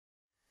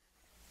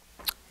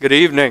Good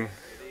evening.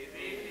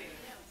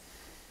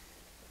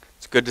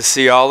 It's good to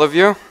see all of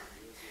you.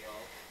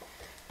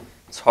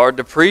 It's hard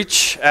to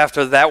preach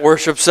after that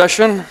worship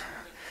session.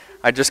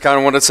 I just kind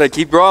of want to say,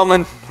 keep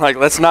rolling. Like,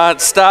 let's not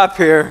stop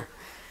here.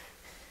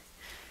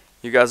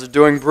 You guys are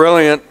doing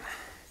brilliant.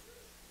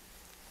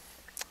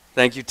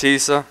 Thank you,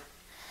 Tisa.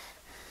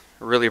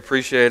 I really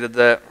appreciated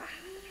that.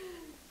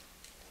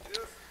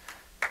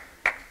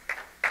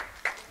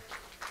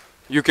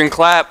 You can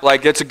clap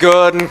like it's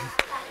good.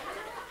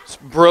 It's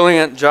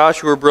brilliant.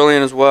 Josh, you were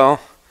brilliant as well.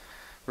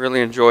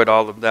 Really enjoyed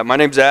all of that. My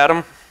name's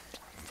Adam,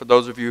 for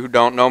those of you who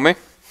don't know me.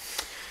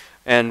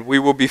 And we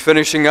will be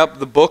finishing up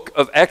the book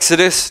of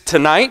Exodus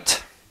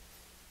tonight.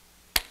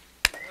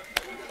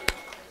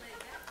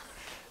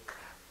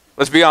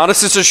 Let's be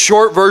honest, it's a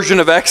short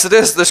version of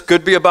Exodus. This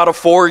could be about a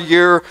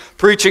 4-year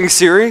preaching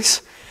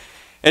series.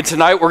 And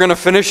tonight we're going to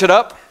finish it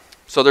up.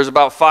 So there's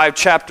about 5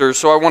 chapters,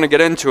 so I want to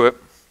get into it.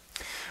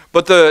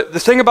 But the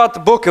thing about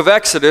the book of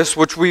Exodus,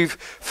 which we've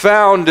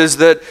found, is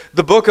that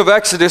the book of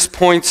Exodus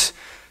points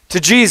to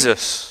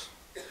Jesus.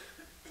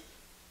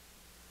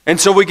 And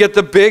so we get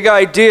the big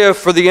idea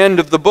for the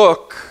end of the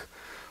book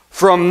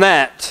from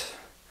that.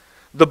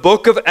 The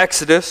book of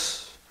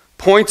Exodus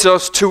points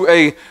us to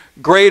a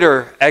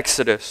greater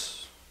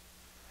Exodus,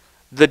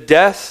 the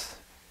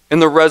death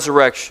and the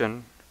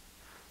resurrection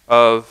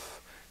of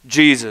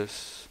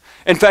Jesus.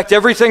 In fact,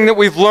 everything that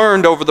we've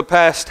learned over the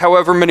past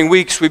however many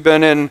weeks we've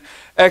been in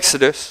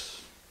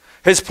Exodus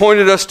has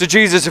pointed us to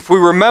Jesus. If we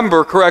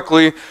remember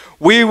correctly,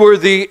 we were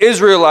the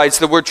Israelites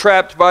that were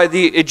trapped by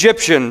the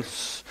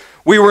Egyptians.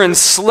 We were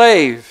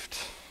enslaved.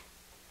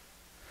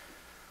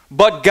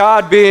 But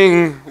God,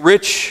 being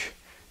rich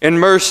in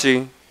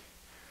mercy,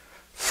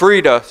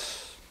 freed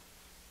us.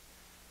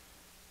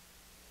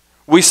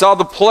 We saw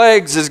the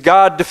plagues as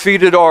God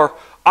defeated our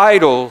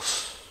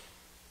idols.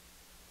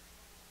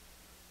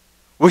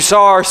 We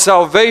saw our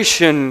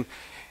salvation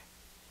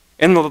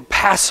in the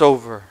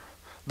Passover,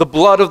 the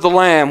blood of the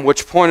Lamb,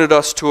 which pointed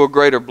us to a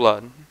greater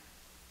blood.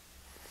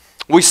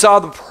 We saw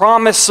the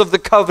promise of the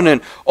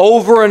covenant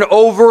over and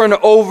over and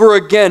over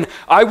again.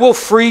 I will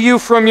free you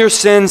from your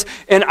sins,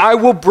 and I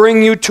will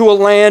bring you to a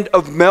land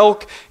of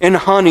milk and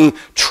honey.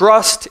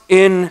 Trust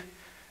in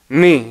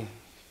me.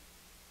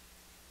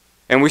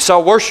 And we saw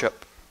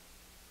worship.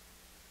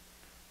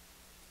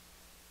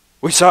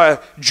 We saw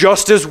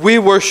just as we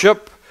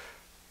worship,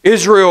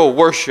 Israel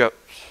worshiped.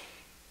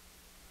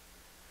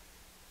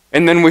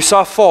 And then we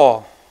saw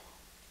fall,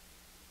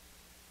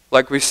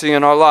 like we see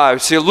in our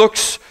lives. See, it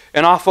looks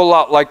an awful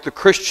lot like the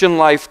Christian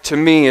life to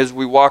me as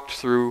we walked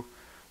through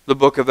the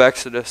book of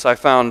Exodus. I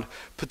found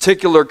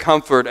particular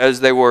comfort as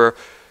they were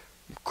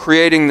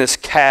creating this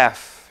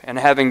calf and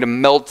having to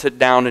melt it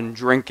down and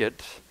drink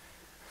it.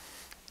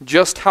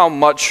 Just how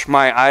much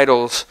my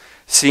idols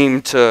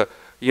seemed to,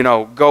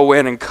 go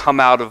in and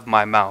come out of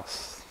my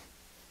mouth.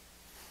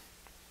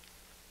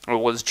 It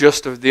was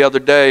just the other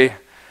day,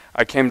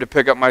 I came to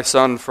pick up my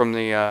son from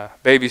the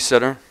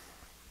babysitter.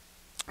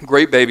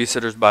 Great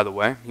babysitters, by the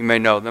way. You may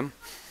know them.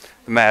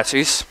 The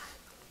Masseys.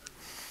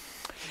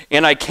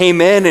 And I came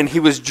in and he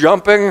was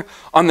jumping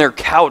on their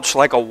couch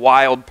like a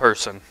wild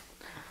person.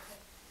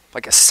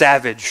 Like a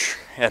savage.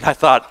 And I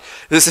thought,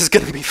 this is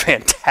going to be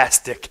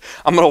fantastic.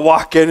 I'm going to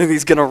walk in and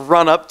he's going to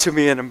run up to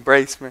me and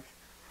embrace me.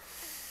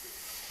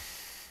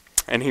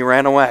 And he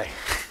ran away.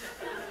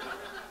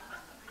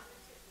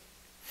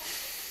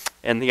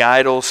 And the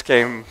idols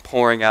came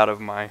pouring out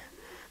of my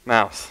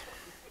mouth.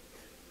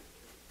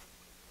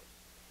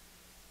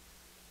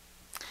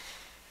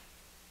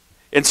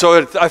 And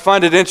so I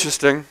find it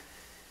interesting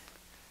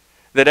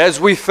that as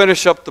we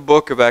finish up the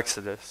book of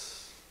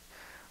Exodus,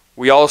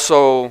 we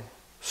also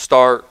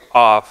start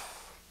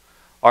off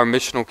our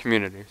missional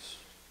communities.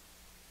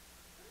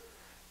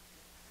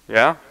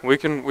 Yeah, we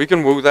can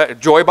woo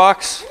that. Joy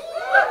box?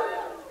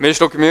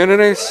 Missional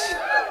communities?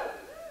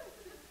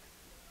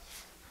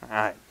 All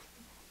right.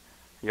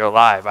 You're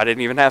alive. I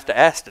didn't even have to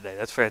ask today.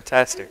 That's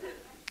fantastic.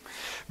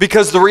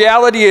 Because the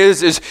reality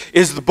is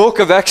the book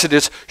of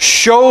Exodus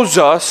shows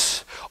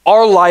us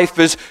our life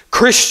as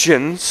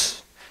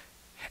Christians.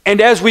 And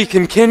as we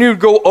continue to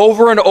go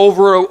over and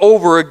over and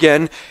over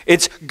again,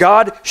 it's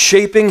God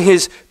shaping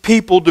His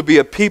people to be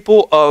a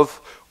people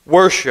of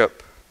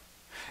worship.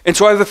 And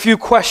so I have a few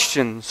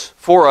questions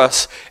for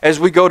us as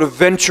we go to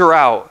venture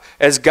out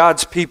as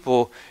God's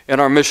people in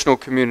our missional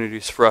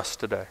communities for us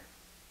today.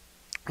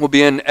 We'll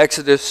be in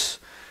Exodus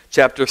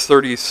chapter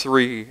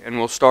 33, and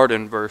we'll start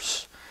in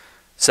verse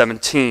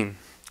 17.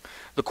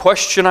 The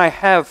question I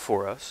have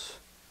for us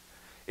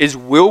is,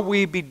 will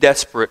we be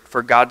desperate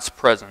for God's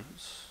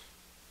presence,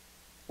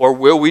 or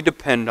will we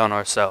depend on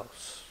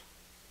ourselves?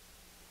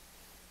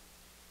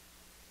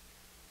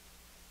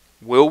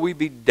 Will we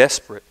be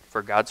desperate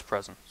for God's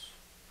presence,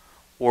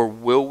 or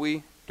will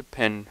we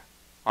depend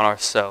on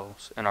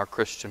ourselves in our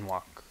Christian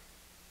walk?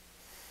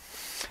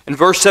 In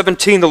verse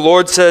 17, the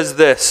Lord says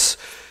this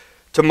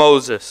to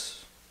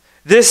Moses,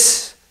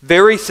 "This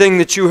very thing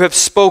that you have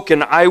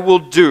spoken I will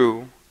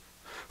do,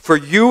 for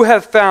you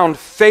have found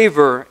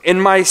favor in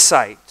my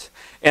sight,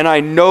 and I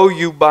know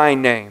you by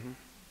name.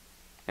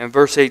 And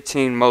verse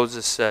 18,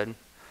 Moses said,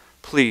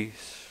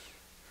 please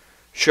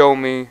show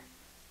me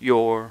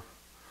your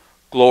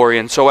glory.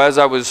 And so as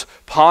I was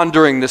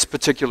pondering this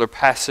particular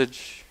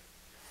passage,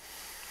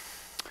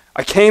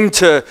 I came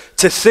to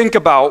think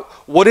about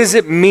what does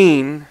it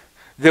mean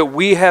that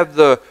we have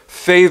the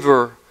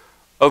favor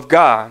of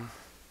God.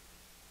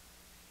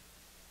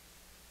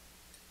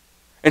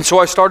 And so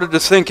I started to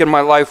think in my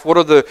life, what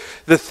are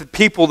the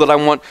people that I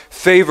want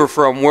favor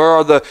from? Where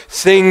are the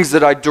things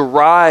that I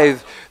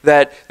derive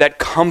that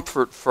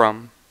comfort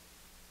from?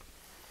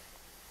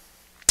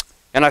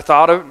 And I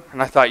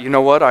thought, you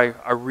know what?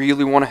 I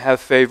really want to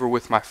have favor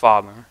with my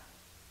father,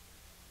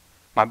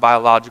 my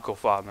biological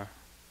father.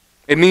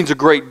 It means a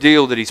great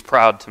deal that he's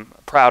proud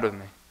of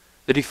me,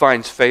 that he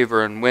finds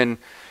favor. And when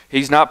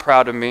he's not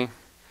proud of me,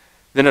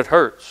 then it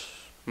hurts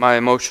my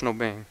emotional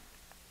being.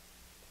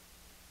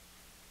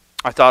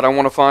 I thought I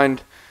want to find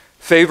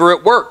favor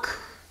at work.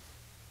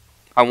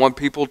 I want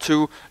people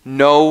to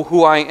know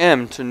who I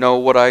am, to know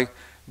what I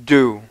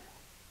do.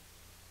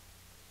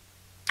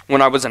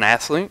 When I was an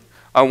athlete,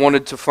 I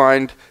wanted to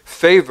find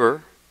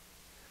favor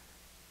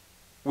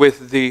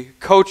with the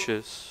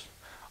coaches.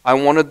 I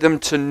wanted them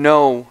to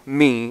know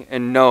me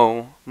and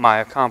know my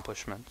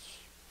accomplishments.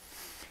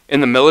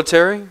 In the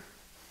military,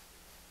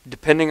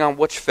 depending on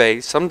which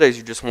phase, some days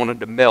you just wanted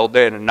to meld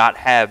in and not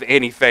have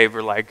any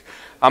favor, like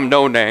I'm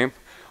no name.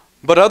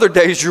 But other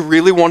days you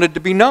really wanted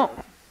to be known.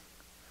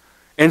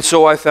 And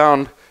so I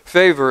found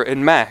favor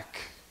in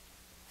Mac,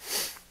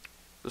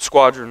 the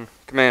squadron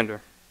commander.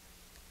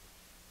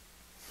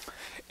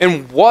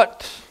 And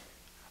what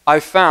I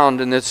found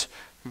in this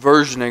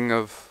versioning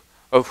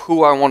of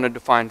who I wanted to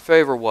find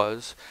favor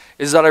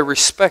is that I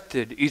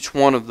respected each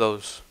one of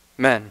those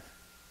men.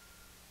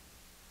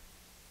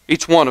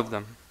 Each one of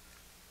them.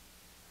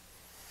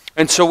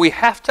 And so we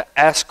have to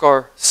ask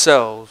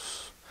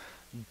ourselves,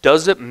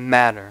 does it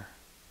matter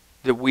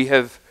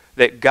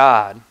that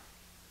God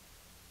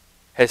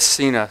has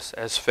seen us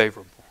as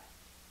favorable?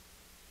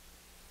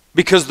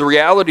 Because the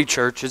reality,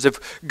 church, is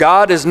if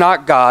God is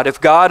not God,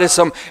 if God is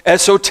some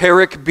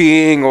esoteric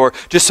being or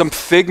just some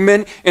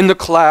figment in the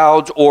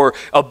clouds or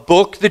a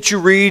book that you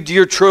read to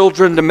your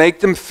children to make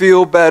them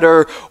feel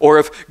better, or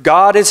if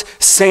God is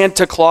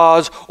Santa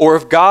Claus, or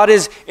if God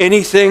is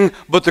anything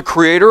but the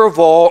creator of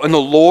all and the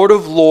Lord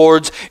of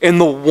lords and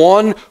the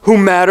one who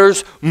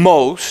matters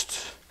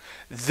most,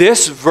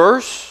 this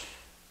verse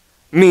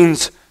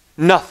means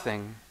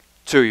nothing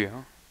to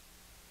you.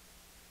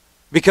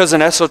 Because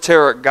an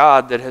esoteric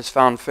God that has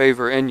found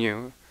favor in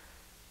you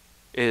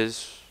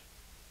is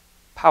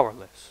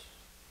powerless.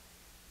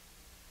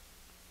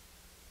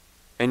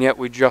 And yet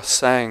we just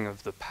sang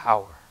of the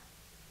power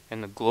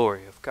and the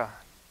glory of God.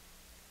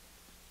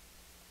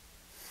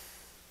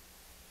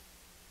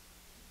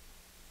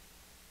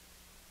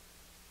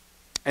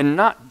 And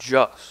not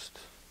just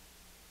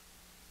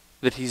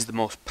that he's the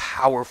most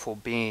powerful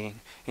being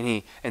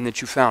and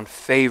that you found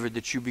favor,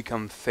 that you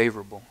become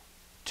favorable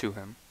to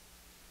him.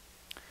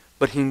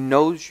 But he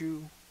knows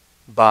you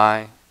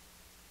by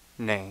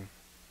name.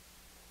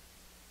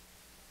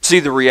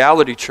 See, the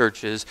reality,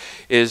 church, is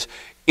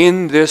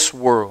in this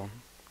world,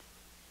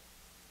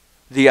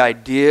 the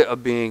idea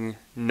of being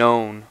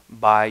known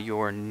by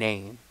your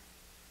name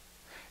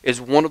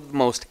is one of the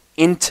most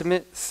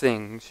intimate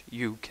things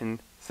you can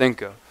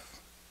think of.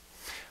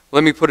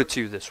 Let me put it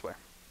to you this way.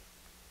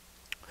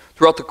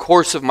 Throughout the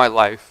course of my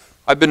life,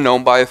 I've been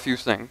known by a few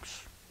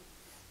things.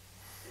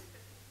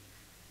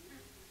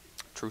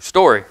 True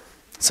story.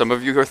 Some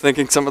of you are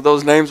thinking some of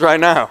those names right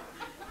now.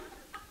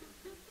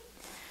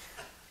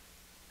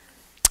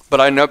 But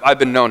I've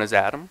been known as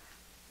Adam.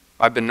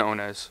 I've been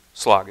known as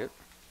Sloggett.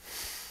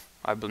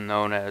 I've been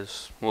known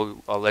as,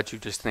 well, I'll let you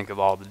just think of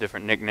all the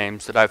different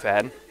nicknames that I've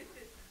had.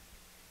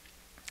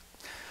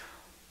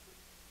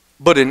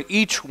 But in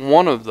each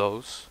one of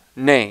those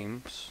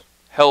names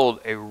held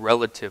a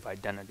relative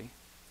identity.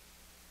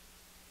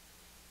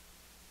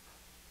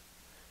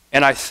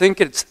 And I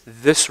think it's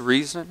this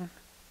reason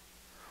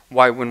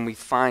why when we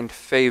find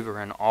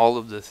favor in all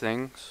of the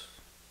things,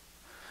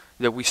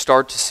 that we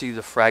start to see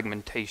the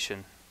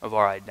fragmentation of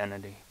our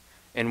identity.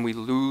 And we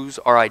lose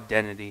our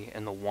identity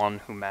in the one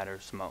who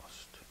matters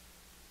most.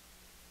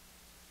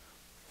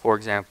 For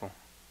example,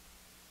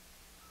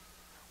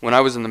 when I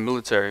was in the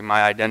military,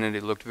 my identity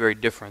looked very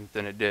different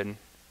than it did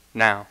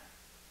now.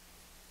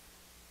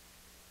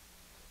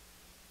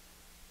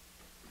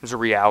 There's a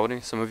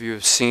reality. Some of you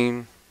have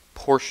seen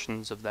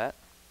portions of that.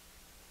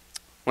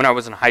 When I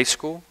was in high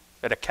school,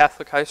 at a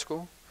Catholic high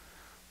school,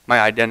 my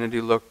identity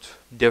looked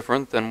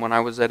different than when I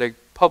was at a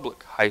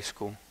public high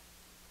school.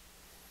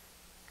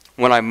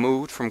 When I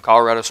moved from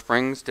Colorado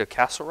Springs to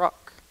Castle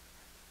Rock,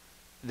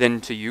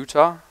 then to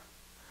Utah,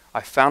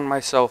 I found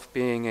myself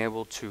being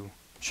able to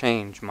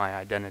change my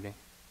identity.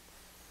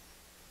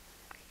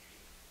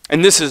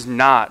 And this is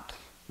not,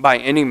 by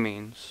any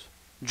means,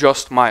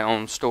 just my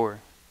own story.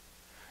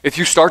 If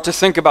you start to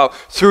think about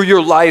through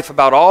your life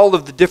about all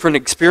of the different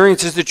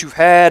experiences that you've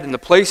had and the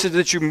places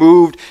that you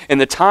moved and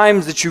the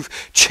times that you've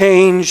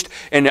changed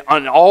and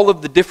on all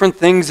of the different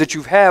things that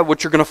you've had,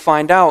 what you're going to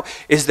find out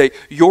is that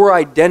your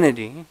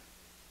identity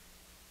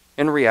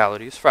in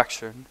reality is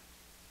fractured.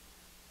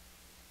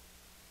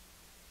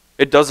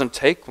 It doesn't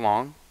take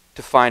long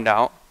to find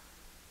out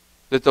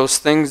that those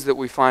things that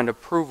we find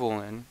approval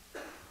in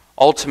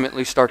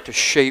ultimately start to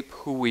shape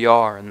who we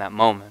are in that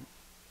moment.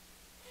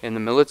 In the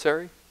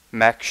military,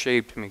 Mac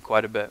shaped me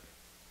quite a bit.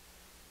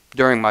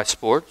 During my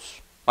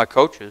sports, my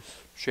coaches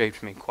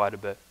shaped me quite a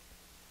bit.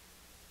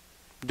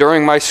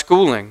 During my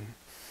schooling,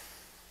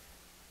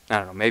 I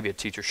don't know, maybe a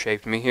teacher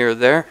shaped me here or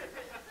there.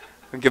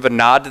 I'll give a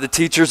nod to the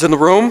teachers in the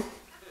room.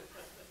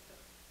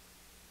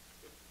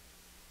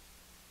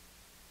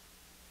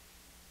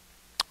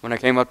 When I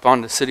came up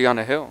on the city on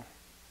a hill,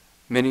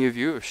 many of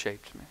you have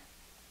shaped me.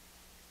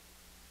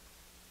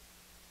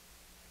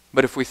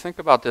 But if we think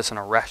about this in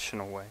a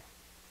rational way,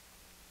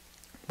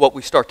 what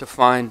we start to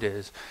find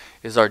is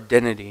our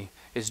identity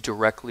is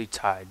directly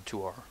tied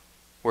to our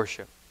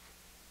worship.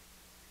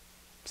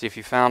 See, if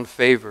you found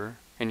favor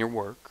in your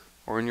work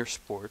or in your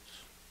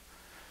sports,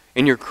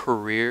 in your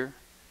career,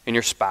 in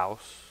your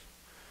spouse,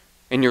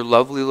 in your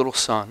lovely little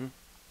son,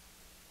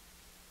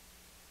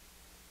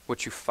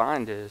 what you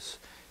find is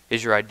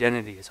your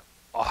identity is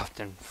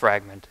often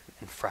fragmented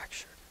and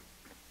fractured.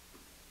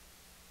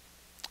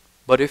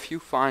 But if you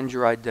find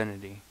your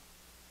identity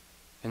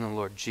in the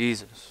Lord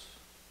Jesus,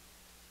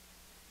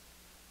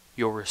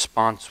 your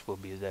response will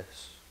be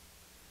this: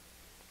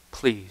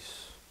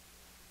 please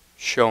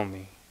show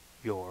me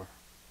your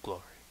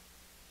glory.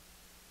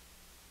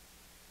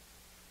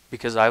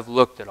 Because I've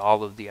looked at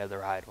all of the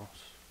other idols,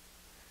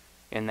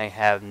 and they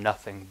have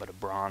nothing but a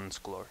bronze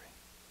glory.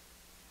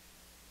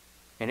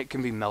 And it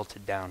can be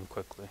melted down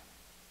quickly,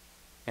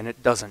 and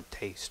it doesn't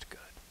taste good.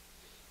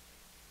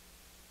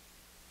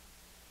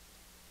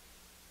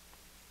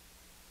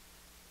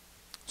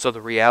 So the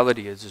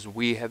reality is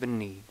we have a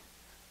need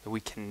that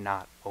we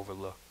cannot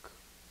overlook.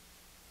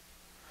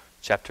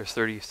 Chapter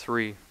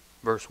 33,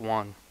 verse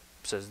 1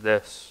 says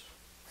this: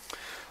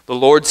 The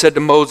Lord said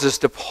to Moses,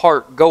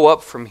 "Depart, go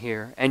up from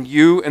here, and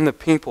you and the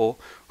people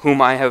whom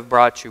I have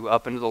brought you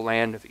up into the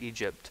land of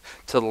Egypt,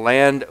 to the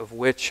land of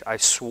which I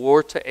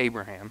swore to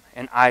Abraham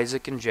and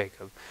Isaac and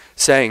Jacob,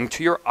 saying,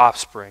 to your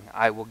offspring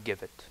I will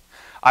give it.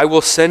 I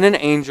will send an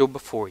angel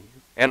before you,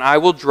 and I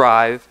will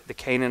drive the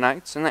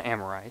Canaanites and the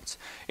Amorites,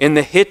 and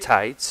the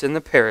Hittites and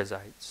the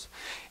Perizzites,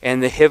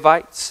 and the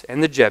Hivites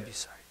and the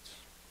Jebusites.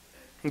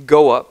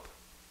 Go up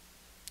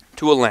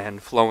to a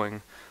land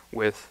flowing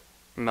with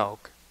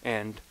milk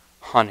and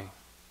honey."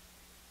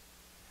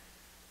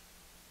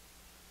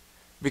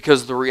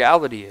 Because the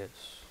reality is,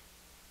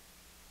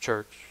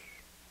 church,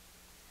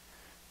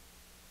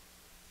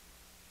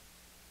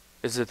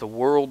 is that the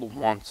world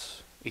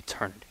wants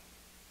eternity.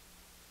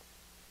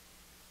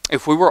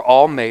 If we were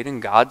all made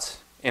in God's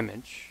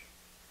image,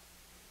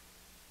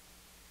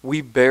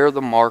 we bear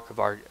the mark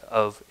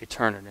of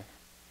eternity,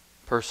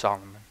 per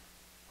Solomon,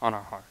 on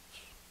our hearts.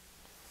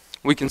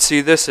 We can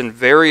see this in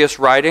various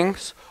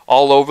writings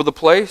all over the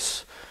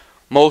place,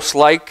 most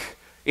like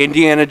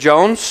Indiana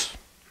Jones.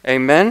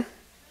 Amen.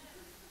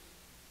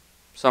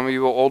 Some of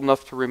you are old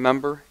enough to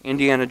remember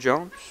Indiana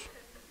Jones.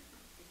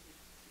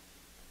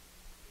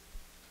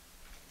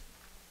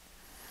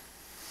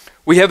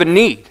 We have a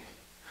need.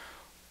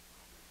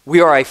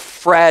 We are a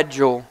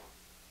fragile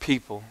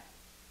people.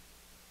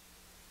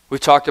 We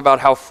talked about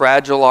how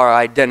fragile our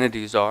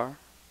identities are.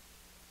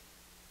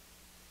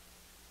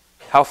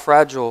 How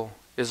fragile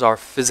is our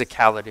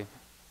physicality?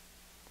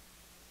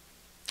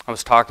 I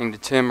was talking to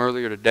Tim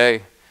earlier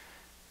today,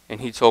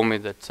 and he told me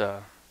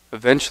that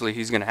eventually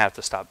he's going to have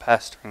to stop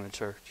pastoring the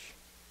church.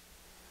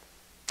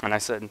 And I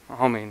said,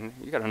 "Homie,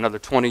 you got another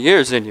 20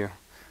 years in you.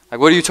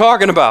 Like, what are you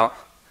talking about?"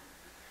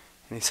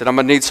 And he said, "I'm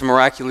going to need some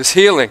miraculous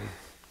healing."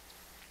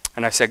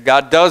 And I said,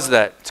 "God does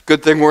that. It's a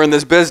good thing we're in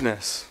this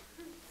business."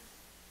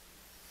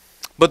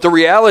 But the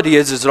reality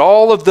is that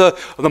all of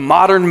the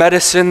modern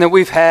medicine that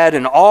we've had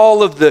and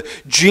all of the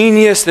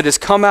genius that has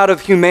come out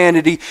of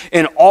humanity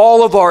and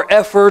all of our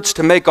efforts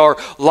to make our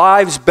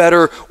lives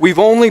better, we've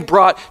only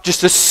brought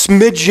just a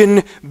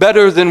smidgen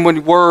better than we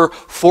were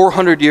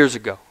 400 years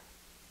ago.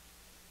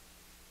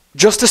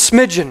 Just a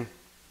smidgen.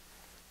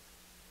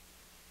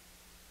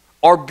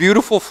 Our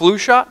beautiful flu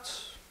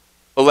shots,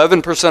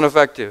 11%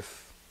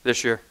 effective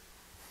this year.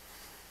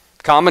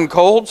 Common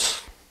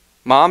colds,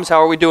 moms,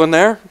 how are we doing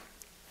there?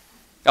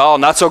 Oh,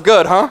 not so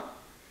good, huh?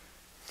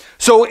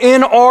 So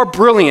in our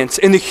brilliance,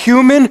 in the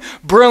human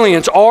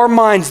brilliance, our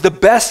minds, the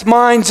best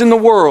minds in the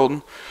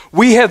world,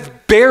 we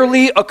have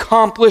barely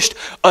accomplished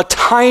a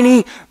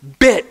tiny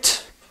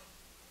bit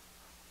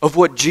of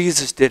what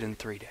Jesus did in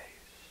 3 days.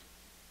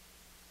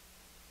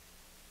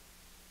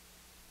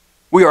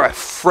 We are a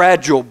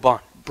fragile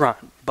bunch.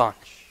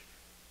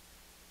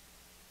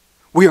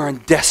 We are in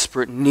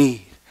desperate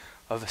need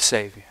of a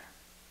Savior.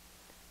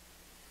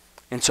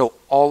 And so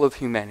all of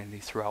humanity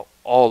throughout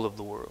all of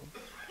the world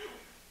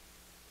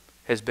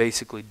has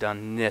basically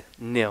done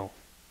nil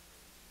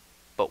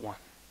but one.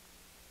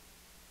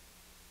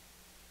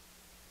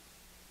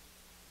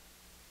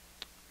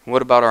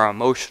 What about our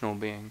emotional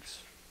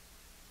beings?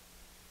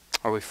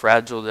 Are we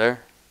fragile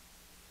there?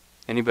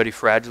 Anybody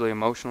fragile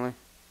emotionally?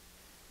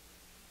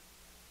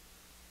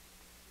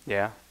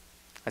 Yeah.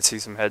 I see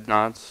some head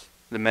nods.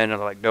 The men are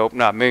like, nope,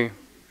 not me. I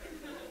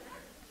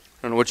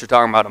don't know what you're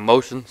talking about,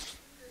 emotions.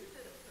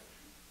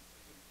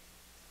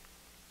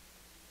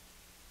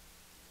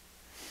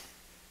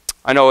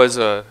 I know as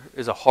a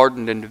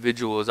hardened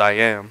individual as I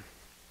am,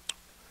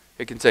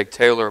 it can take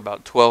Taylor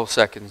about 12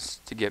 seconds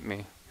to get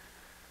me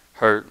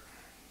hurt,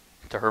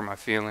 to hurt my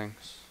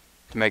feelings,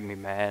 to make me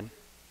mad.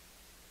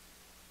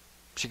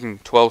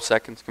 12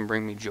 seconds can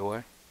bring me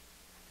joy,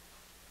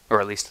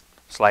 or at least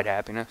slight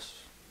happiness.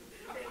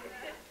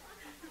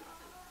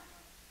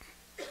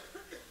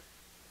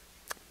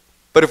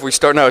 But if we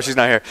start, no, she's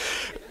not here.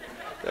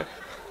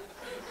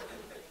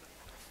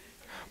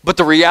 But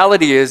the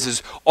reality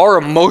is our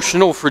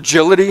emotional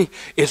fragility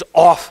is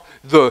off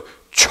the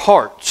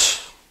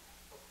charts.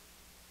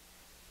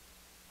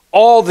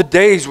 All the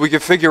days we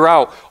could figure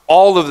out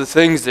all of the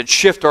things that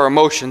shift our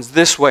emotions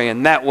this way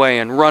and that way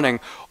and running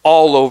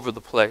all over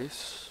the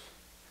place.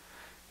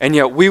 And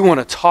yet we want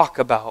to talk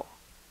about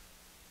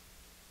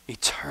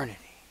eternity.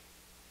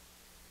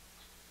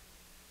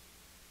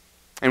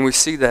 And we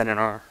see that in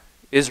our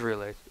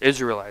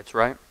Israelites,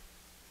 right?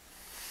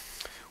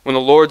 When the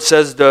Lord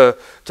says to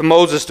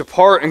Moses,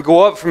 depart and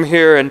go up from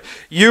here, and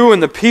you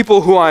and the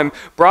people who I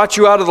brought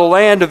you out of the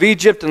land of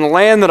Egypt and the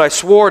land that I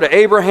swore to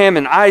Abraham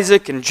and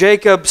Isaac and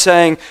Jacob,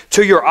 saying,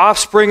 to your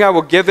offspring I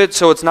will give it,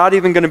 so it's not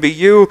even going to be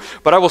you,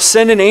 but I will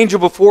send an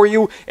angel before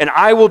you, and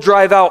I will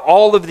drive out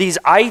all of these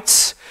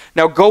ites.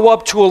 Now go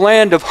up to a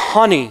land of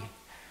honey.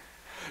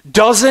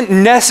 Doesn't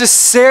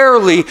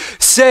necessarily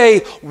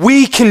say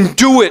we can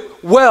do it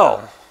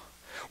well.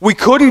 We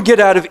couldn't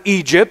get out of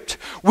Egypt.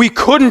 We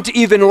couldn't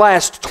even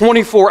last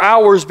 24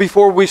 hours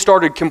before we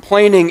started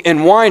complaining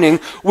and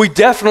whining. We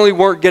definitely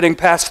weren't getting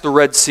past the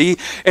Red Sea.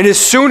 And as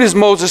soon as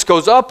Moses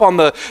goes up on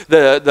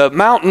the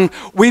mountain,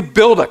 we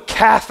build a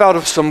calf out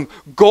of some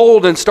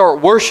gold and start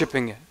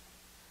worshiping it.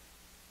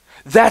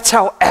 That's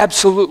how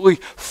absolutely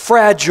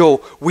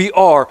fragile we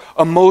are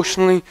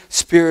emotionally,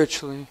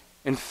 spiritually,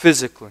 and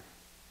physically.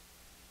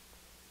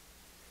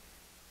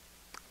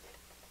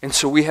 And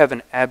so we have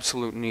an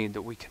absolute need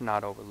that we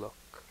cannot overlook.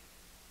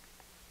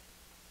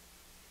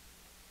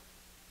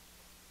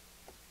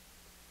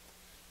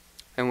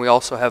 And we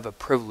also have a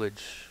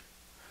privilege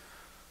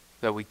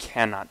that we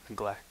cannot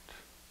neglect.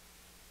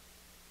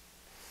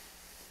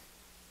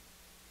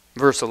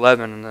 Verse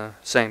 11 in the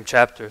same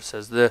chapter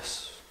says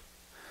this: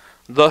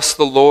 thus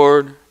the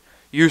Lord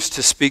used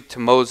to speak to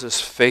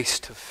Moses face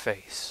to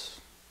face,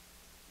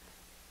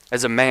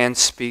 as a man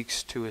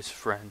speaks to his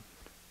friend.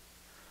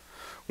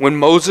 When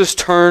Moses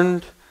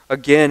turned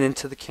again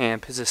into the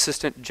camp, his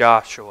assistant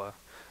Joshua,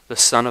 the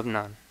son of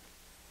Nun,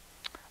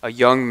 a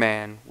young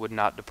man, would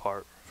not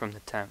depart from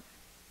the tent.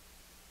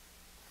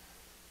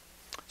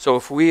 So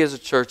if we as a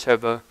church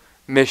have a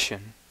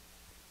mission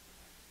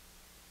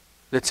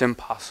that's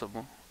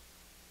impossible,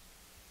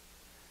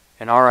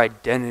 and our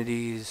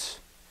identities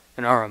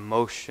and our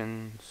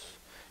emotions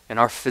and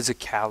our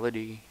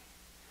physicality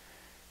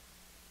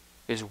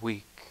is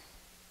weak,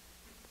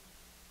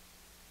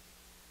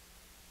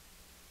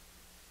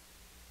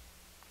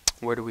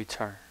 where do we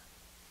turn?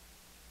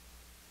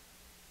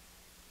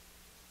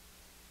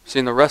 See,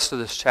 in the rest of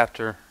this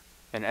chapter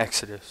in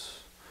Exodus,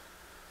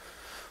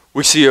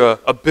 we see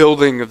a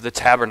building of the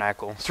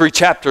tabernacle. 3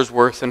 chapters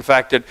worth. In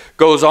fact, it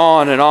goes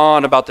on and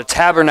on about the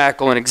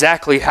tabernacle and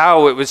exactly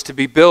how it was to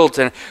be built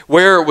and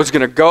where it was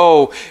going to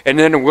go. And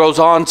then it goes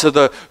on to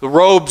the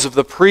robes of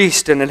the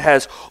priest, and it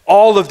has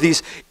all of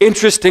these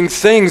interesting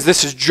things.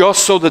 This is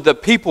just so that the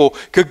people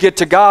could get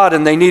to God,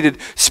 and they needed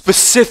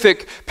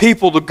specific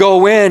people to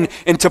go in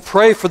and to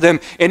pray for them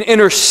and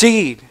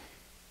intercede.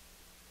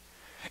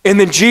 And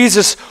then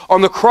Jesus on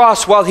the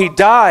cross, while he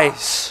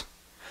dies,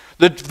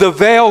 the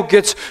veil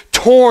gets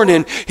torn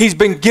and he's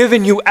been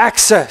given you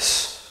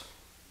access.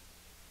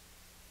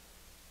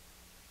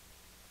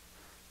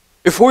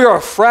 If we are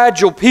a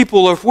fragile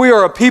people, or if we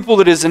are a people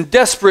that is in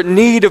desperate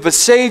need of a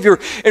Savior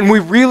and we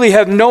really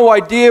have no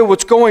idea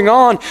what's going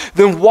on,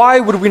 then why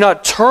would we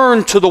not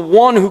turn to the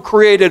one who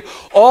created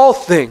all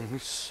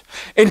things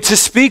and to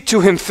speak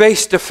to him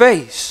face to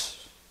face?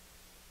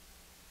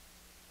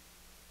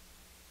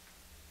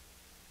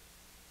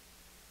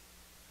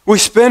 We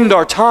spend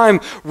our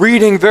time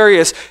reading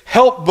various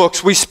help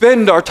books. We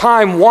spend our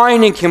time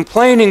whining,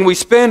 complaining. We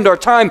spend our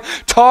time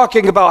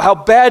talking about how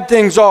bad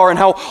things are and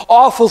how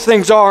awful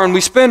things are. And we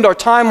spend our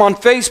time on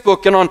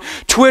Facebook and on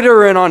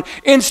Twitter and on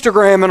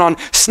Instagram and on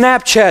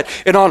Snapchat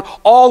and on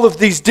all of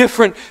these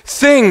different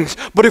things.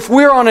 But if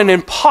we're on an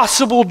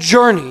impossible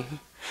journey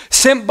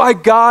sent by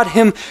God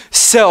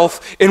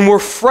himself, and we're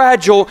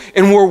fragile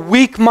and we're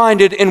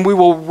weak-minded, and we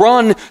will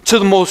run to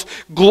the most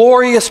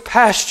glorious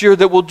pasture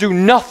that will do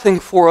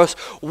nothing for us,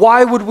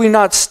 why would we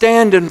not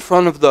stand in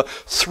front of the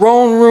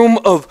throne room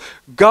of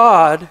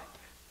God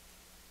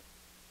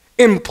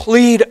and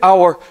plead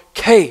our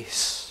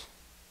case.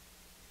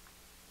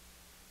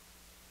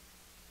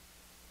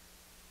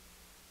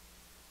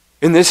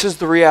 And this is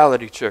the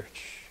reality,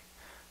 church.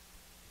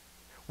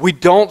 We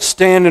don't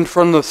stand in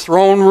front of the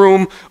throne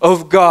room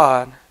of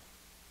God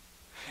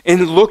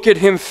and look at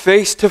Him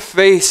face to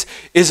face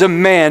as a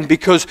man,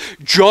 because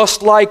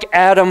just like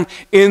Adam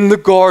in the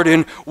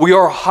garden, we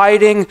are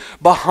hiding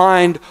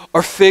behind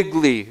our fig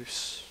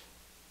leaves.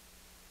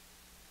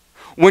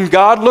 When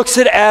God looks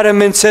at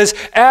Adam and says,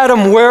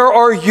 "Adam, where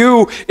are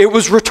you?" it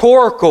was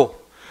rhetorical.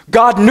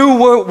 God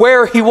knew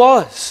where he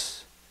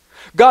was.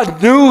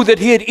 God knew that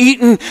he had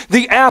eaten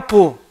the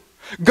apple.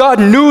 God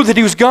knew that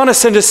He was going to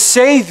send a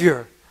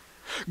Savior.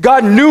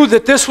 God knew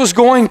that this was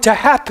going to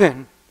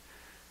happen.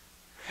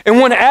 And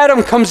when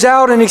Adam comes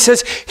out and he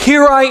says,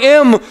 "Here I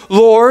am,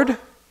 Lord,"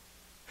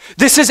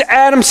 this is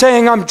Adam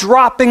saying, "I'm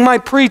dropping my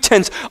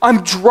pretense.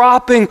 I'm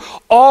dropping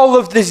all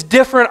of these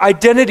different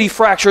identity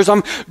fractures.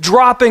 I'm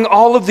dropping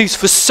all of these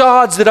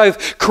facades that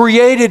I've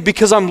created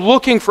because I'm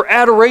looking for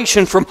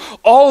adoration from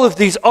all of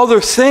these other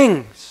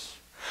things.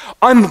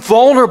 I'm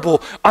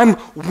vulnerable. I'm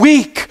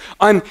weak.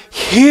 I'm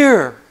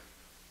here."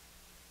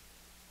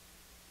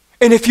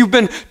 And if you've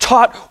been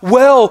taught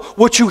well,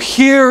 what you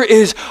hear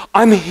is,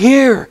 "I'm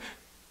here."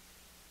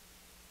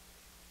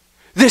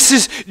 This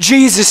is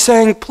Jesus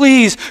saying,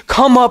 "Please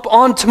come up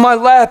onto my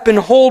lap and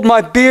hold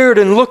my beard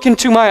and look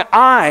into my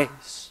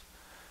eyes."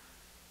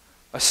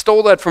 I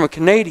stole that from a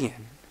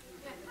Canadian.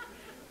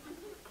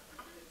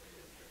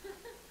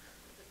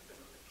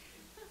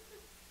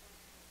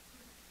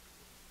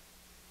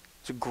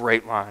 It's a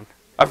great line.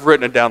 I've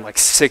written it down like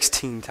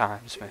 16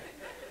 times, man.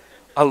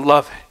 I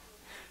love it.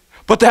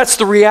 But that's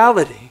the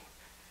reality.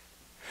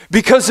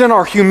 Because in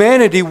our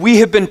humanity, we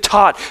have been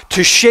taught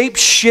to shape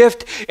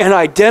shift and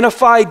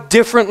identify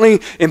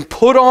differently and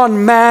put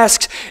on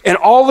masks and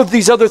all of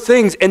these other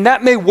things. And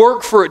that may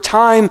work for a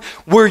time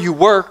where you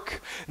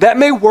work. That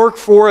may work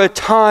for a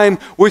time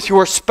with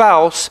your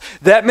spouse.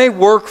 That may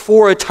work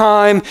for a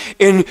time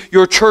in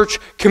your church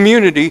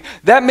community.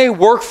 That may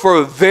work for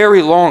a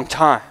very long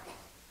time.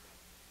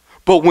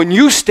 But when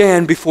you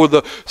stand before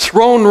the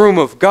throne room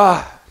of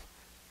God,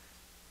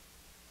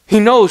 He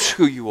knows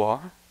who you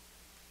are.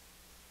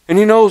 And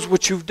He knows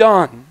what you've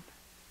done.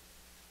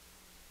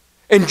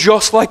 And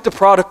just like the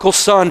prodigal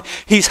son,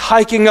 He's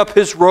hiking up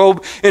His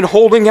robe and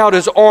holding out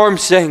His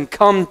arms saying,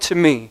 "Come to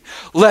me.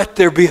 Let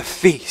there be a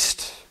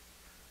feast."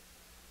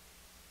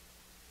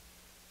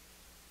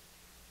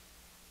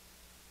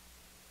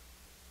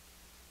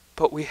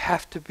 But we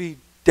have to be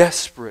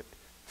desperate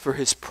for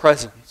His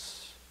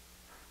presence,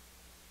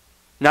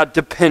 not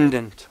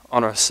dependent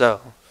on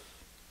ourselves.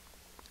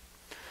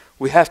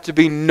 We have to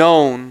be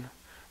known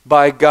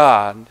by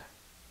God,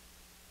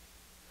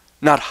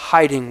 not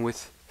hiding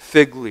with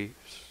fig leaves.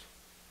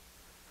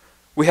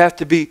 We have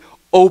to be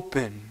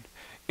open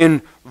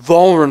and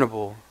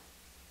vulnerable.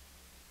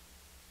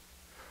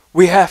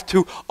 We have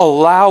to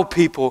allow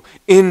people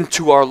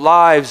into our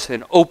lives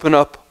and open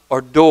up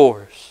our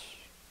doors.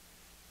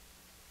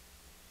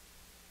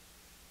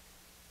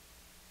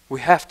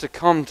 We have to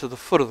come to the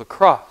foot of the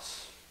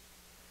cross.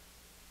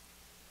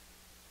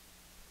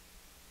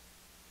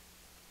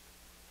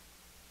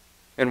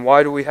 And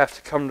why do we have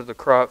to come to the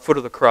foot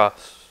of the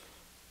cross?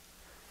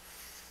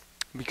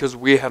 Because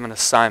we have an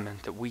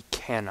assignment that we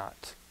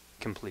cannot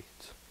complete.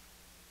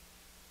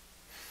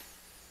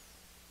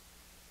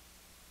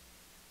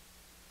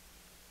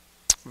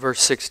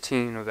 Verse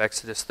 16 of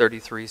Exodus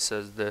 33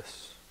 says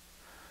this: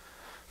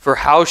 "For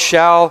how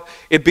shall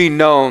it be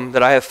known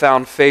that I have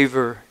found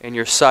favor in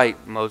your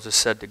sight?" Moses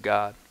said to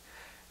God.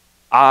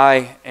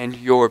 "I and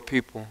your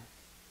people.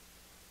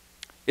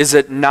 Is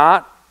it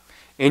not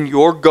in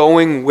your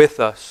going with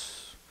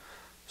us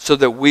so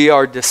that we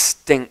are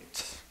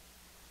distinct,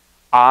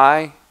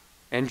 I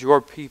and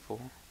your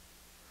people,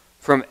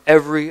 from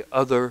every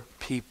other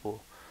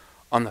people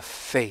on the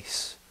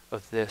face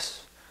of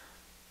this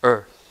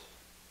earth?"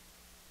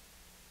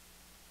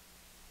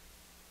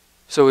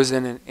 So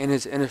in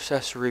his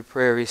intercessory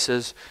prayer, he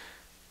says,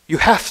 you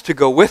have to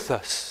go with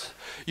us.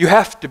 You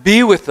have to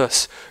be with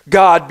us,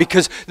 God,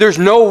 because there's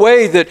no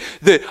way that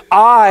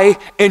I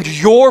and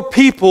your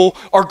people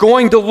are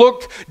going to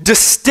look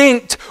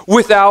distinct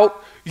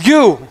without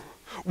you.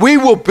 We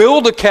will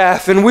build a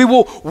calf and we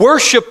will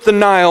worship the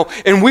Nile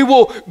and we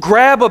will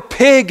grab a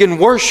pig and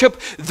worship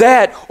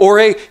that, or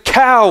a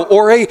cow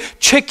or a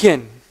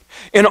chicken.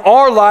 In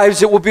our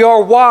lives, it will be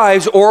our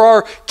wives or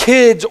our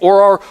kids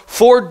or our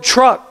Ford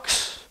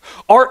trucks,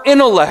 our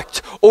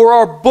intellect or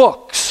our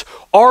books,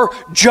 our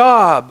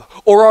job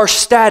or our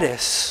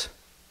status.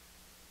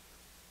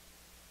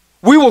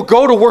 We will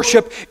go to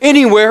worship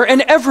anywhere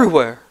and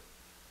everywhere.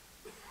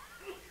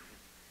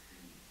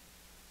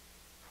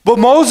 But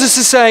Moses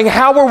is saying,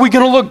 how are we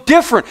going to look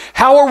different?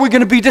 How are we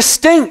going to be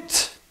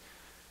distinct?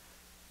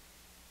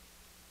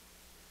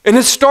 And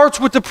it starts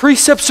with the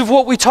precepts of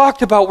what we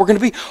talked about. We're going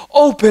to be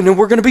open and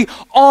we're going to be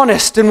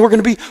honest and we're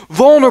going to be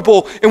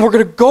vulnerable and we're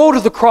going to go to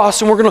the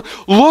cross and we're going to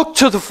look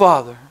to the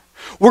Father.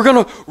 We're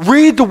going to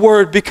read the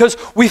Word because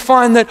we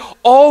find that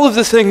all of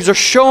the things are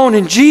shown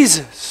in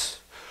Jesus.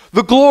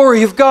 The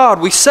glory of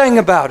God. We sang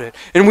about it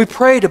and we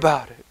prayed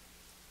about it.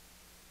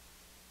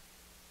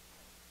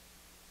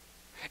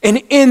 And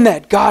in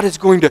that, God is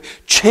going to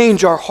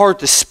change our heart.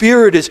 The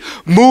Spirit is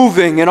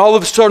moving, and all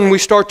of a sudden we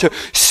start to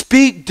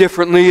speak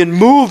differently and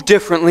move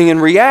differently and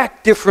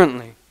react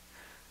differently.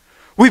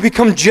 We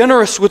become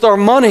generous with our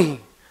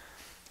money,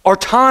 our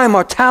time,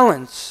 our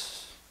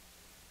talents.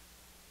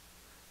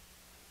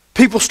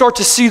 People start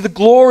to see the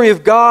glory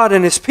of God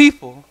and His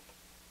people.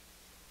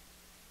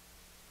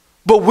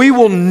 But we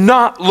will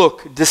not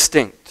look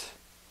distinct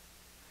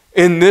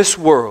in this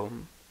world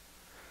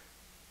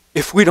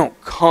if we don't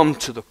come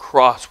to the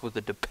cross with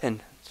a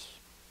dependence.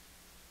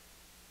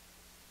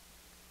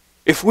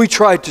 If we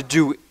try to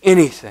do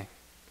anything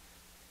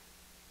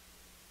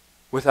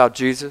without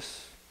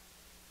Jesus,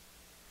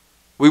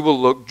 we will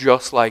look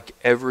just like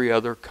every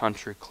other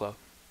country club.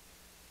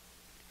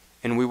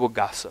 And we will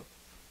gossip.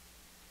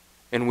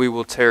 And we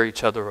will tear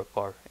each other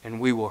apart. And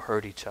we will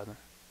hurt each other.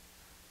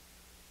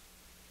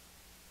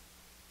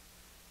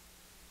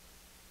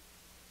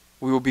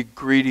 We will be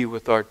greedy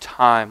with our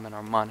time and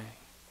our money.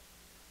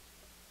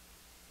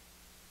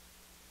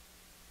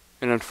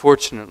 And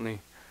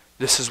unfortunately,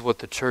 this is what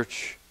the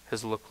church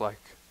has looked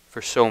like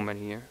for so many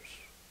years.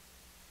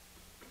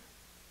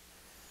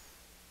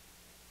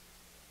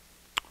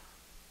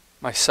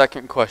 My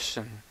second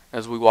question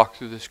as we walk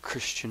through this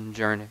Christian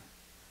journey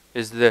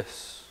is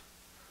this: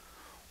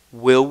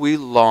 will we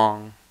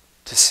long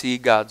to see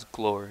God's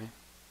glory,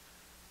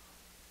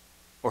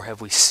 or have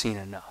we seen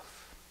enough?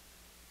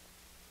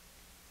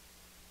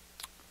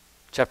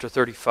 Chapter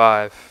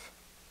 35,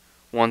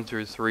 1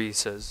 through 3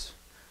 says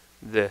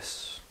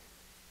this: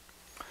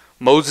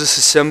 Moses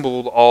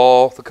assembled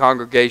all the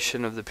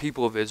congregation of the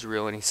people of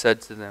Israel, and he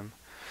said to them,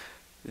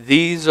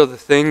 "These are the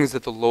things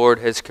that the Lord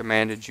has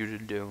commanded you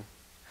to do.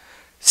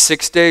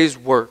 6 days'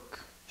 work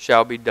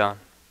shall be done,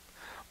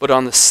 but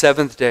on the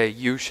seventh day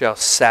you shall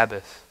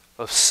Sabbath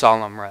of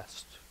solemn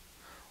rest,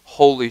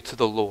 holy to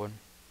the Lord.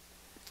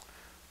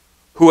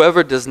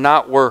 Whoever does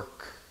not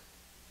work,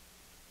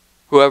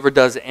 whoever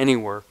does any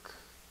work,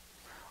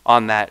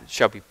 on that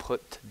shall be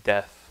put to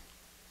death."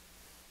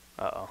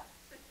 Uh-oh.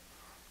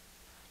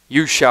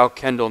 "You shall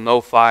kindle no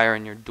fire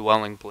in your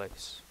dwelling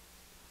place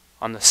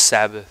on the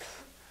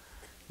Sabbath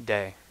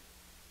day."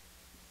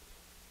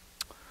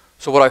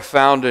 So what I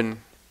found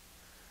in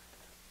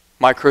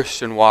my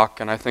Christian walk,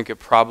 and I think it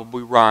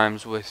probably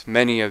rhymes with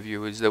many of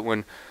you, is that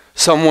when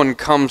someone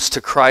comes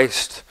to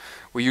Christ,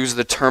 we use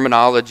the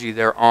terminology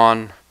they're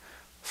on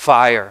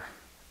fire,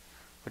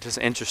 which is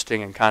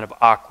interesting and kind of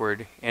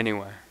awkward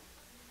anyway.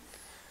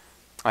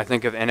 I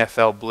think of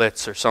NFL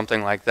Blitz or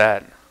something like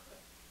that.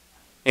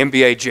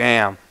 NBA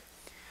Jam.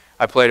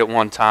 I played it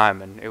one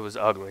time and it was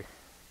ugly.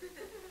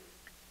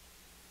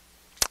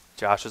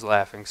 Josh is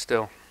laughing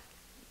still.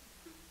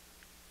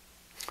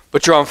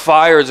 But you're on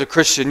fire as a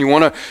Christian. You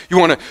want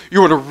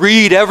to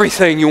read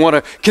everything. You want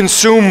to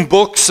consume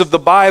books of the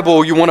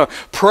Bible. You want to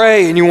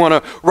pray and you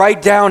want to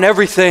write down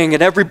everything,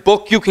 and every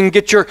book you can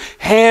get your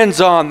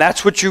hands on,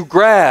 that's what you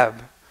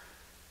grab.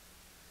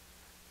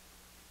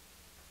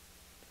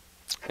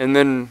 And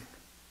then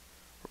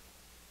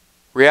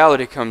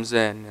reality comes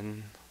in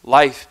and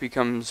life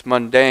becomes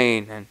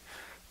mundane, and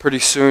pretty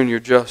soon you're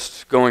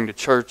just going to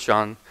church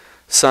on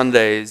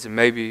Sundays and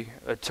maybe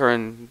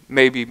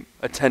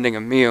attending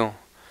a meal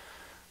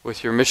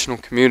with your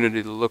missional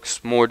community that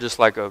looks more just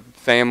like a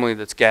family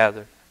that's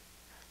gathered,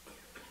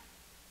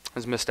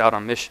 has missed out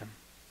on mission.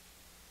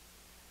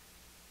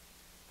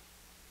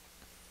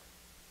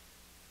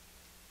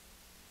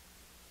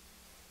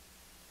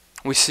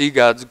 We see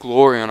God's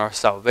glory in our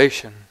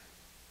salvation.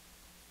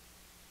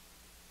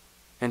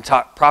 In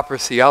proper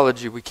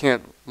theology, we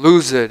can't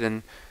lose it,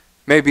 and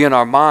maybe in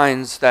our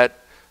minds that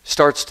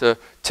starts to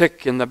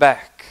tick in the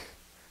back.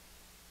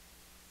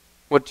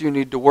 What do you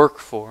need to work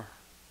for?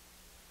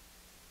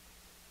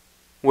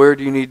 Where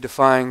do you need to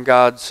find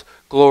God's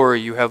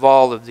glory? You have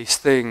all of these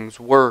things,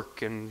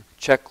 work and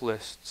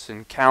checklists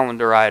and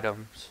calendar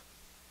items.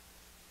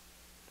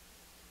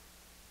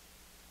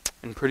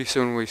 And pretty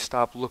soon we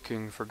stop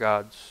looking for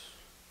God's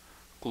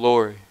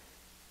glory.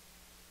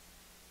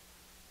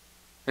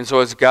 And so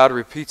as God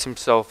repeats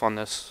himself on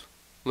this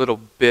little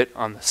bit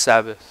on the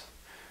Sabbath,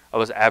 I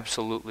was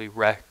absolutely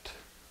wrecked.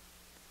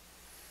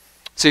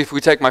 See, if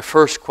we take my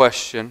first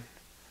question,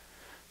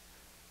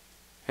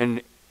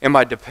 and am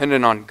I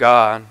dependent on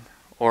God,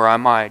 or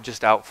am I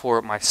just out for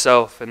it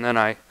myself? And then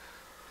I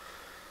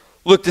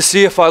look to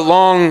see if I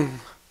long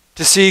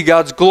to see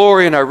God's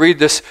glory, and I read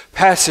this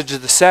passage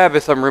of the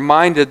Sabbath, I'm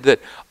reminded that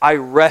I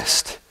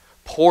rest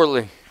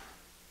poorly.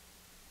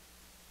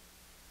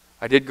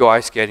 I did go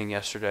ice skating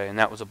yesterday, and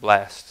that was a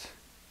blast.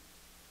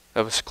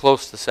 That was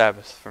close to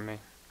Sabbath for me.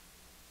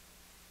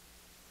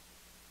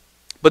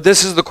 But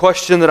this is the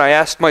question that I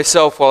asked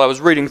myself while I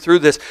was reading through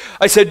this.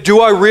 I said,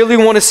 do I really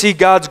want to see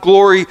God's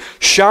glory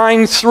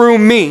shine through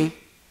me,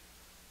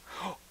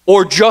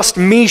 or just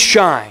me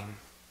shine,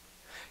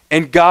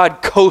 and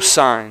God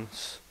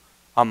co-signs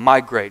on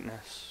my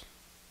greatness.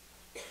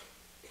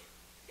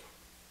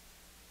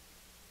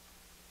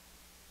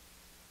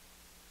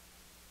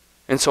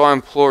 And so I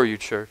implore you,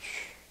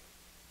 church,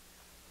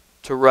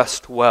 to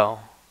rest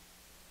well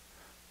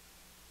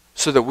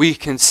so that we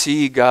can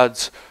see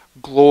God's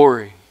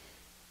glory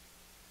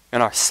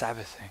in our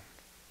Sabbathing.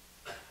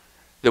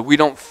 That we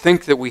don't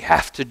think that we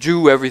have to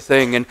do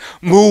everything and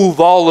move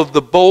all of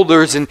the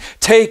boulders and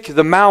take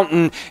the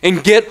mountain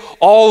and get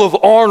all of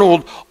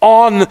Arnold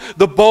on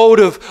the boat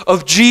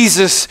of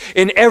Jesus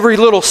in every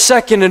little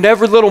second and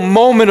every little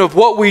moment of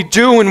what we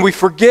do, and we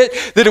forget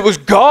that it was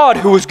God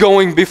who was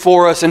going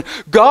before us and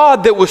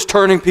God that was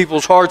turning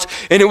people's hearts,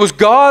 and it was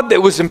God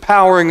that was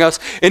empowering us,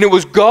 and it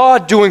was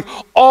God doing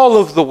all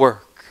of the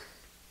work.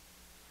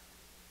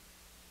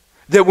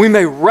 That we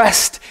may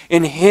rest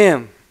in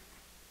Him.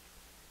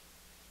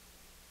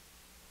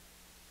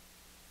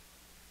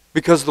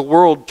 Because the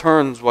world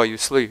turns while you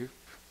sleep.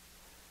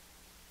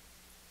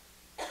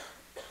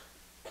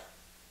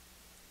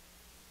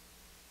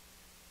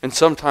 And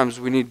sometimes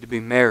we need to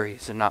be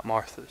Marys and not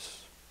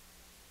Marthas.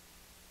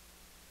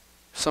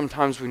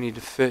 Sometimes we need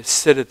to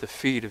sit at the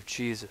feet of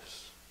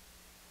Jesus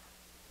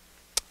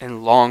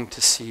and long to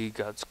see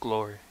God's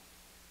glory.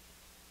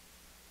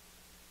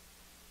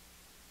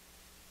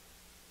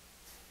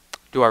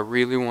 Do I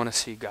really want to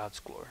see God's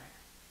glory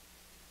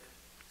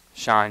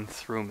shine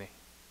through me?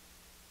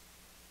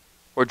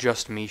 Or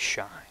just me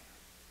shine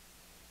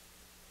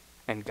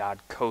and God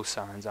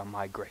co-signs on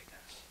my greatness?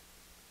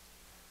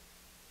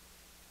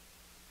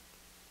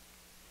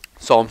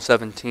 Psalm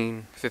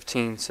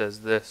 17:15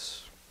 says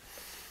this.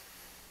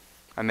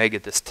 I may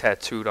get this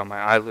tattooed on my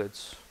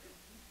eyelids.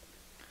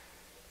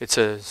 It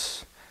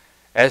says,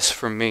 "As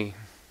for me,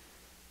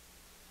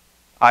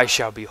 I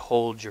shall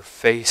behold your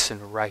face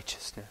in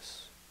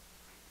righteousness.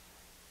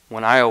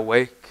 When I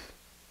awake,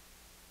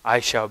 I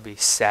shall be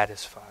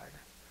satisfied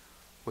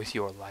with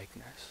your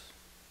likeness."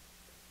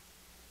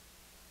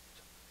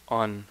 It's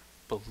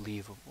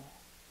unbelievable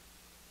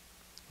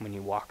when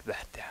you walk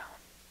that down.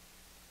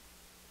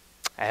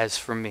 As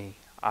for me,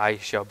 I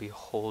shall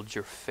behold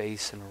your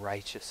face in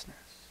righteousness.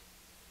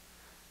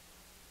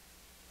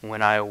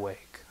 When I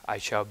awake, I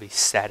shall be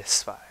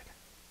satisfied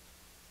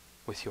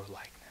with your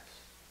likeness.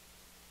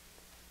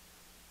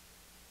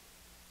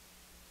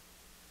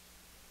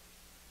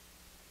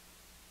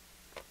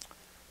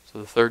 So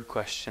the third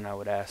question I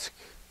would ask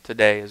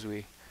today as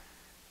we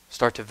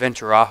start to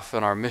venture off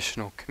in our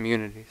missional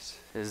communities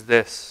is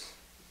this.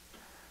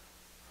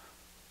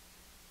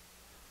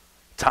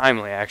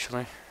 Timely,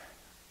 actually.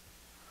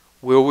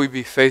 Will we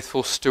be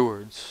faithful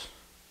stewards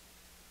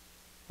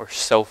or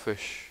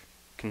selfish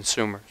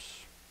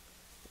consumers?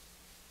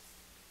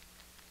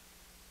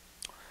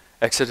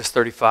 Exodus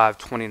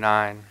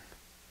 35:29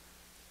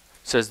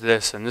 says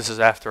this, and this is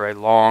after a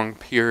long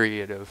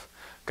period of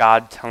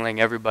God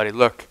telling everybody,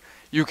 look,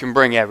 you can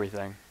bring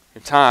everything.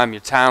 Your time, your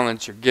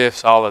talents, your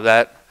gifts, all of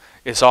that,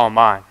 it's all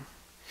mine.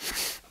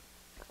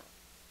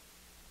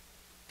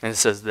 And it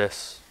says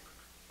this.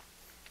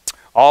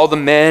 All the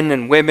men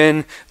and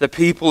women, the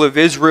people of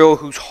Israel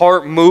whose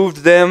heart moved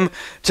them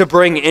to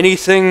bring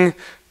anything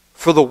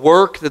for the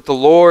work that the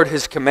Lord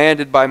has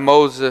commanded by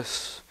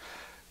Moses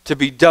to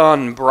be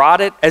done,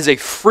 brought it as a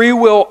free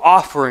will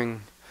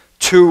offering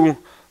to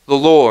the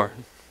Lord.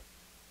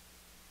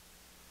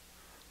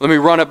 Let me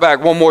run it back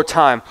one more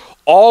time.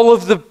 All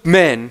of the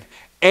men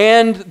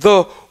and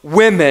the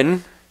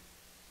women,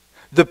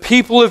 the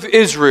people of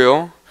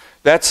Israel,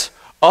 that's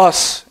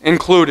us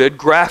included,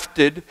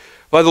 grafted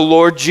by the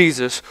Lord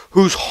Jesus,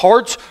 whose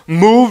hearts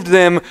moved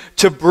them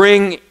to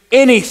bring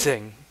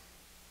anything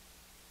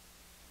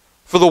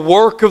for the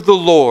work of the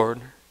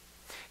Lord,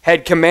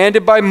 had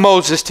commanded by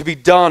Moses to be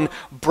done,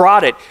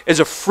 brought it as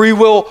a free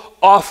will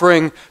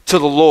offering to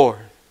the Lord.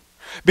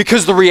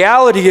 Because the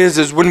reality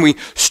is when we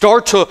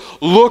start to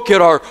look at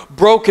our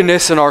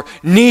brokenness and our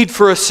need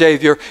for a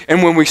Savior,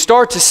 and when we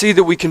start to see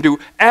that we can do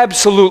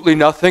absolutely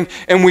nothing,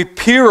 and we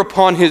peer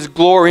upon His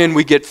glory, and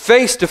we get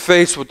face to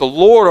face with the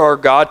Lord our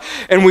God,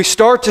 and we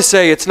start to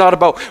say it's not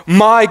about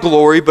my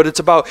glory, but it's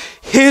about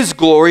His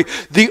glory,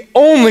 the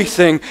only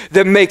thing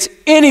that makes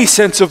any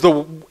sense of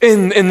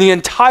in the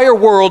entire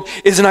world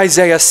is an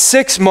Isaiah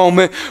 6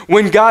 moment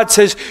when God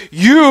says,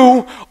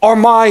 you are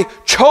my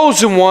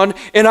chosen one.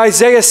 And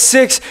Isaiah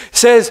 6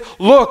 says,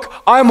 look,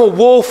 I'm a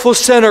woeful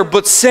sinner,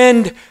 but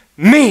send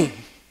me.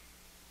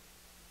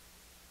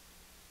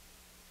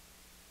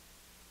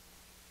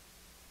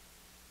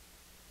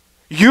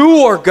 You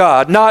are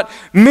God, not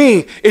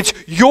me. It's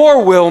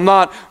your will,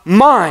 not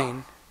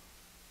mine.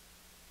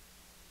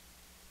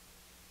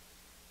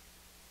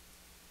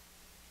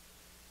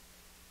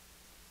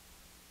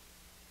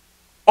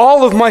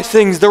 All of my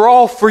things, they're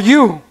all for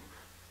you.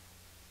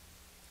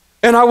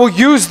 And I will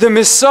use them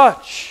as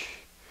such.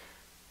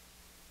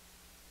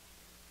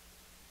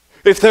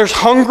 If there's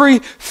hungry,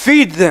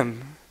 feed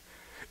them.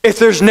 If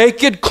there's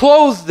naked,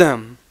 clothe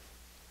them.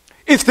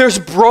 If there's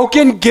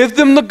broken, give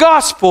them the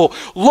gospel.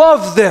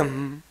 Love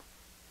them.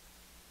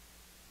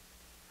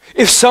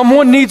 If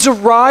someone needs a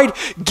ride,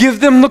 give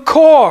them the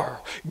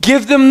car.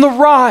 Give them the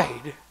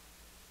ride.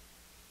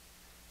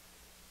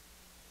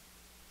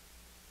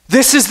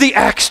 This is the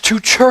Acts 2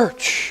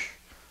 church.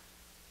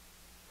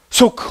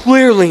 So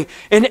clearly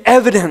and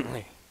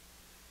evidently.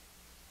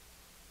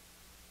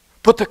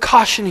 But the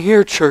caution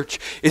here, church,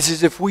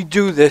 is if we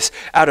do this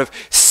out of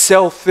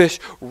selfish,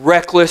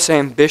 reckless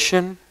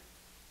ambition,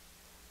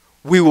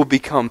 we will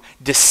become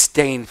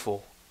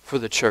disdainful for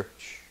the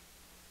church.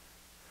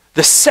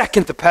 The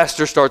second the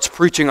pastor starts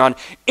preaching on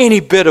any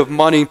bit of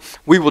money,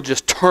 we will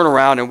just turn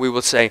around and we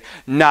will say,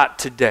 not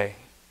today.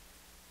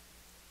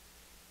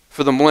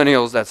 For the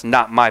millennials, that's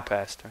not my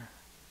pastor.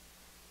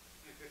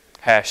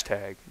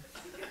 Hashtag.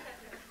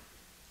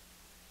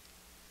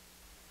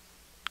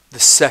 The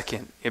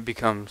second it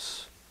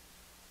becomes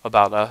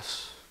about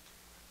us,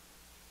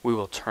 we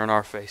will turn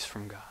our face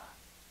from God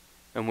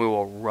and we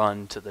will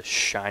run to the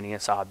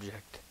shiniest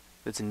object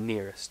that's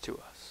nearest to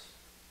us.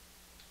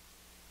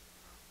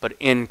 But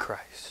in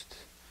Christ,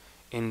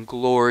 in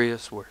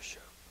glorious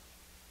worship,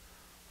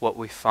 what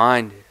we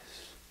find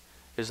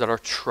is that our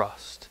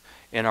trust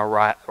and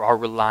our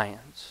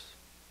reliance,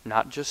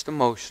 not just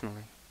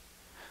emotionally,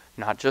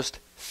 not just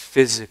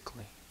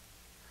physically,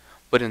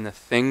 but in the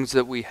things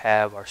that we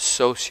have, our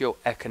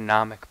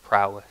socioeconomic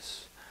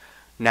prowess,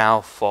 now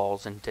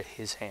falls into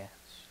His hands.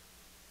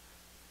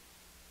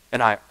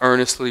 And I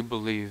earnestly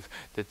believe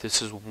that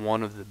this is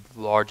one of the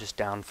largest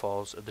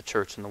downfalls of the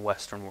church in the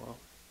Western world.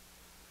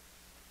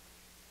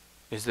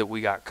 Is that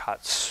we got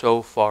caught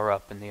so far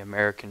up in the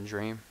American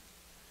dream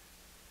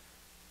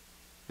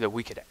that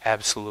we could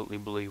absolutely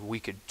believe we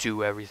could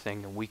do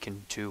everything and we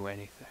can do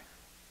anything.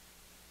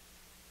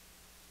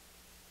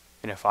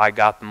 And if I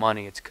got the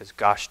money, it's because,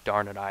 gosh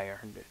darn it, I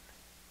earned it.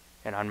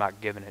 And I'm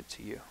not giving it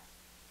to you.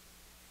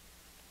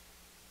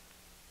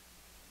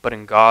 But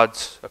in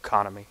God's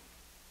economy,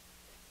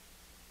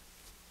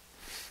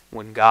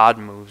 when God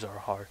moves our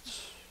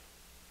hearts,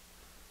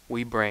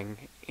 we bring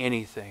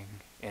anything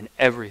and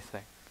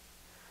everything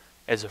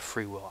as a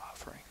free will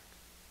offering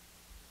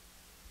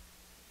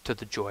to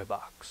the joy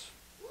box.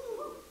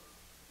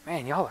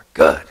 Man, y'all are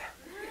good.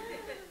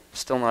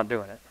 Still not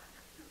doing it.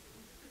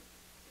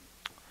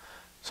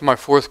 So my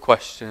fourth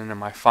question and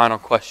my final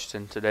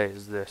question today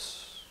is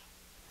this.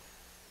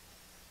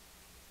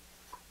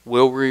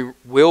 Will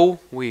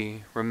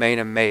we remain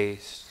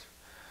amazed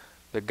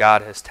that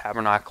God has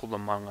tabernacled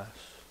among us,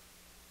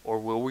 or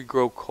will we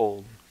grow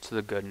cold to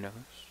the good news?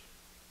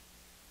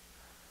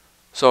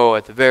 So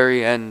at the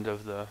very end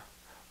of the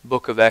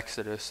book of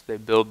Exodus, they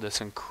build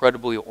this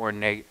incredibly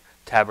ornate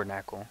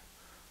tabernacle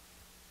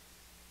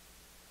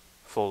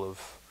full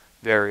of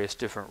various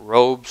different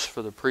robes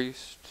for the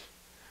priest,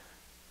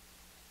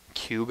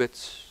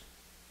 cubits,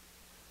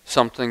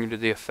 something to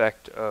the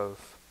effect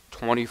of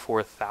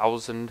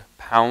 24,000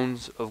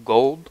 pounds of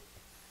gold.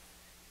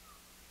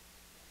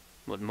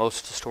 What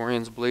most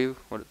historians believe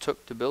what it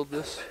took to build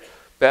this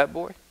bad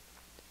boy.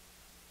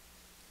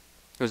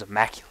 It was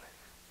immaculate.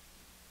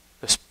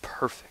 It was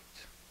perfect.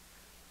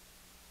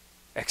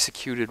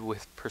 Executed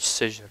with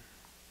precision.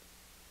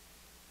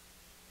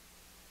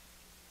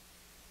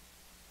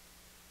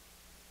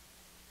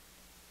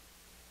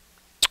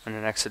 And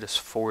in Exodus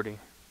 40,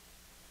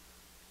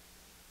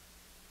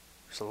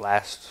 there's the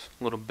last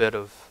little bit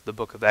of the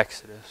book of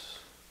Exodus.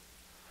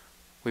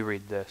 We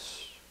read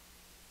this.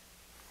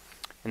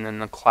 And then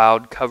the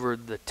cloud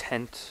covered the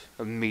tent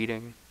of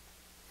meeting,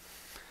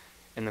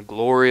 and the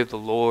glory of the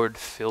Lord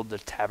filled the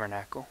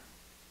tabernacle.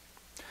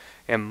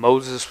 And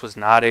Moses was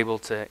not able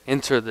to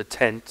enter the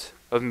tent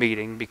of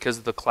meeting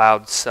because the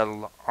cloud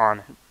settled on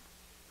it.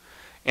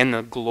 And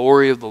the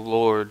glory of the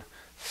Lord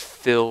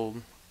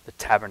filled the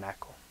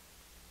tabernacle.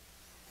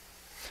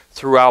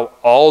 Throughout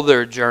all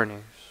their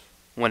journeys,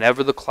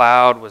 whenever the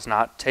cloud was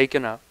not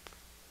taken up,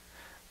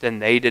 then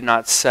they did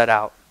not set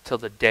out till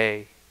the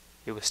day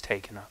it was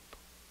taken up.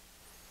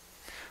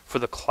 For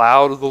the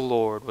cloud of the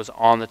Lord was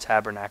on the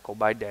tabernacle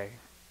by day,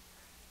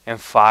 and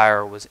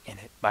fire was in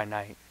it by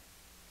night,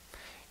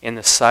 in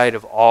the sight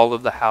of all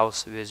of the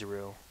house of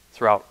Israel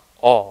throughout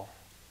all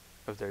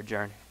of their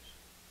journeys.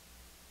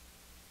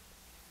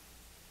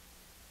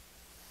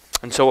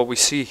 And so what we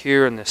see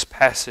here in this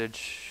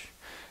passage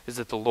is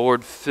that the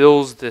Lord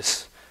fills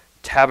this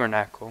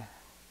tabernacle,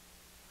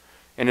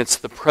 and it's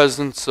the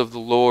presence of the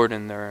Lord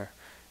in their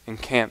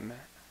encampment.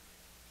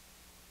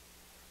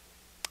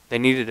 They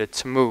needed it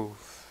to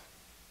move,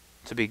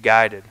 to be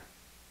guided.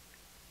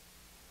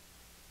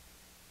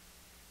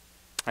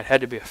 It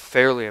had to be a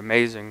fairly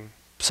amazing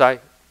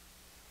sight.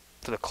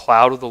 For the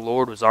cloud of the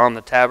Lord was on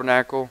the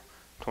tabernacle,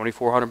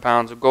 2,400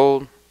 pounds of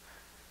gold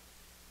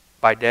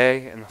by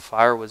day, and the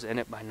fire was in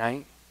it by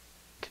night.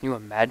 Can you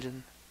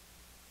imagine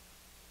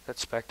that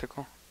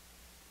spectacle?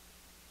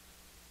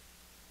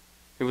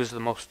 It was the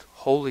most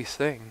holy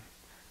thing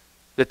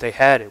that they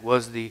had. It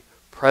was the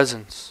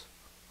presence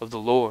of the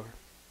Lord.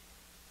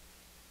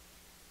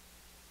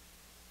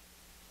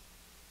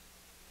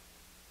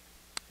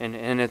 And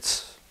in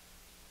its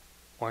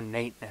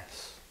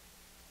ornateness,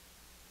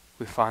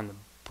 we find the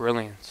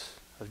brilliance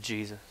of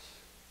Jesus.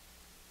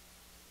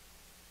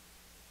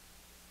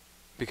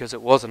 Because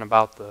it wasn't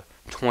about the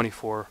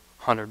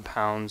 2,400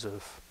 pounds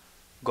of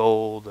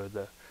gold or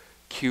the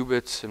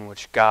cubits in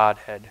which God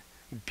had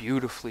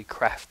beautifully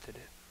crafted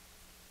it.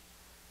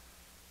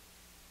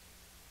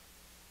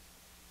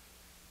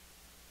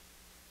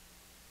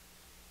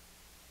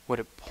 What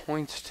it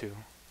points to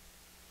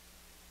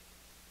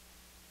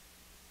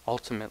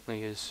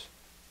ultimately is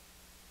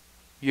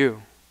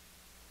you.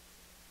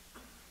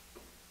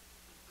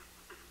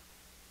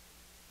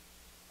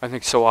 I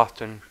think so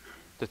often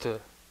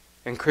that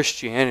in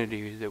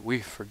Christianity that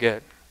we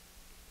forget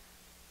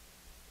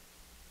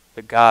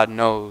that God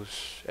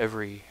knows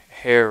every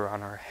hair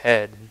on our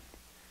head,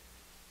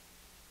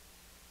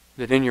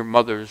 that in your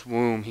mother's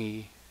womb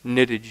He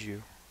knitted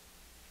you,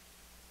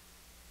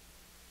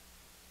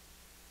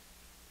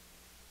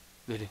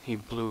 that He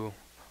blew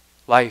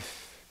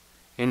life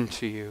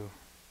into you,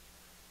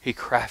 He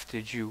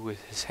crafted you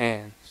with His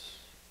hands.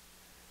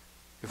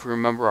 If we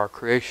remember our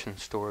creation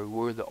story,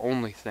 we're the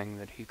only thing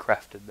that He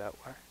crafted that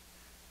way.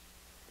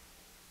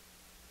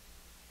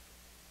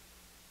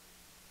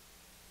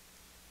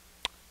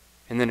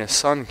 And then His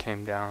Son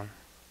came down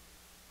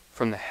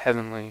from the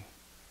heavenly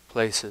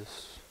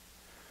places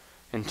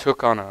and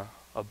took on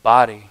a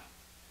body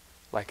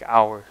like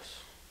ours.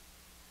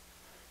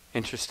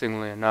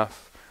 Interestingly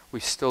enough,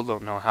 we still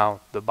don't know how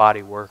the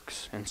body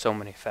works in so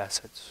many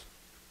facets.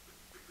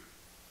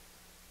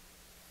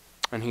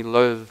 And He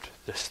lived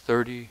this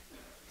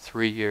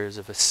 33 years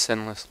of a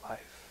sinless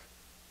life.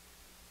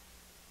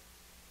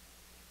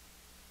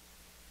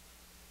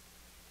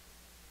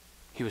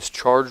 He was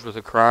charged with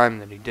a crime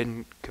that He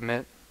didn't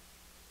commit.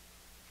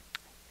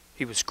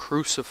 He was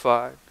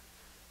crucified.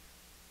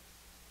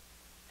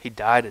 He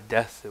died a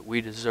death that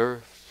we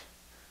deserved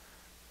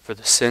for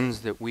the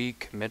sins that we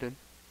committed.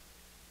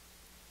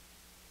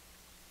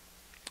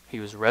 He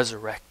was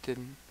resurrected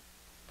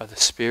by the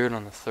Spirit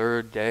on the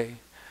third day,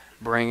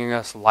 bringing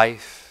us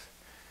life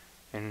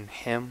in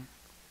Him.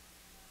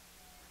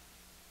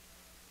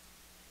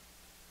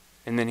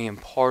 And then He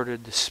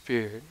imparted the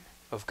Spirit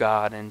of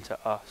God into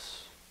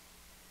us.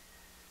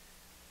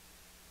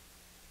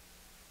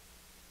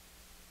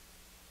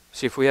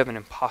 See, if we have an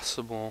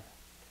impossible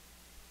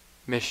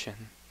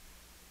mission,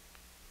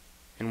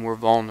 and we're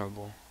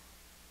vulnerable,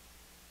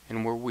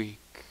 and we're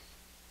weak,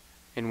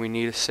 and we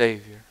need a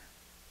Savior,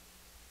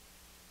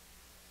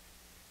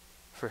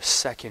 for a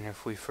second,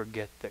 if we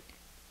forget that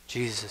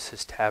Jesus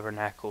has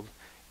tabernacled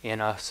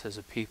in us as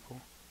a people,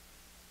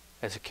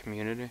 as a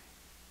community,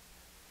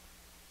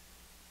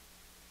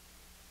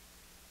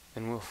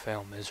 then we'll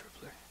fail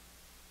miserably.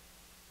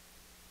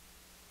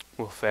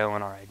 We'll fail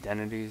in our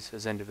identities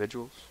as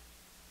individuals.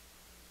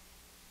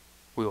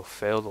 We will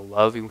fail to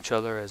love each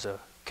other as a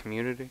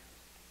community.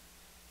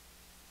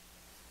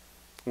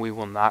 We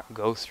will not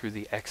go through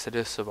the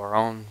exodus of our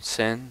own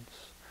sins,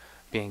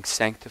 being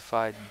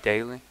sanctified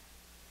daily.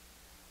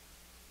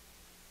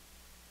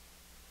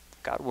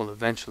 God will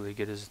eventually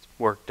get His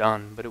work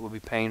done, but it will be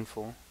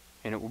painful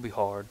and it will be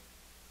hard.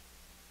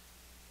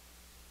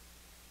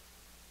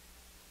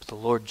 But the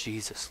Lord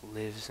Jesus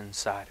lives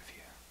inside of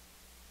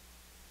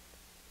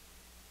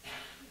you.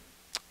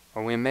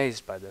 Are we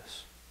amazed by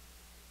this?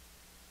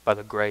 By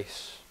the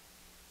grace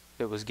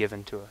that was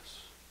given to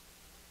us.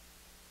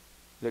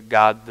 That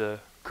God the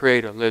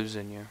Creator lives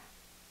in you.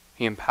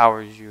 He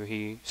empowers you.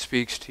 He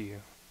speaks to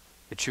you.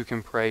 That you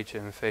can pray to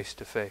Him face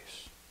to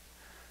face.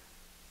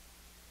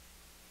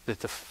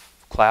 That the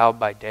cloud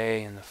by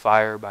day and the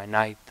fire by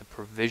night, the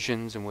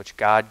provisions in which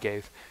God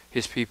gave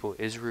His people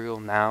Israel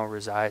now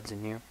resides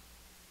in you.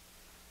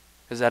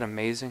 Is that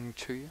amazing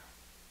to you?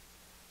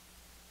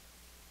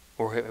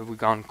 Or have we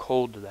gone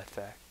cold to that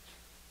fact?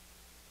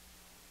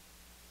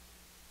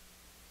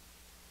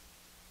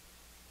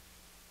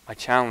 My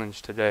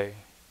challenge today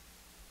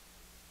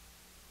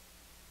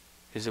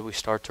is that we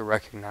start to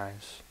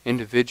recognize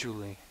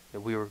individually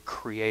that we were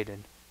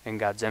created in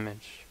God's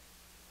image,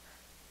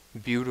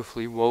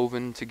 beautifully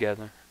woven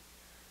together,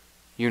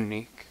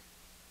 unique,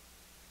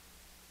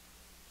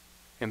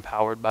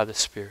 empowered by the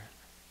Spirit,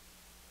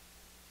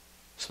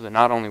 so that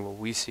not only will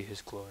we see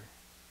His glory,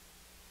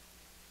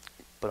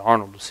 but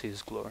Arnold will see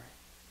His glory,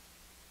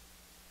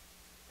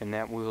 and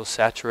that we will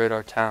saturate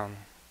our town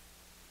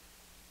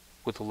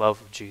with the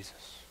love of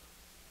Jesus.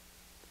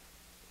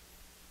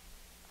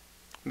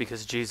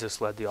 Because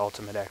Jesus led the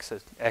ultimate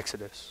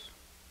exodus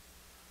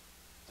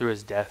through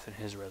His death and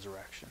His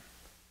resurrection.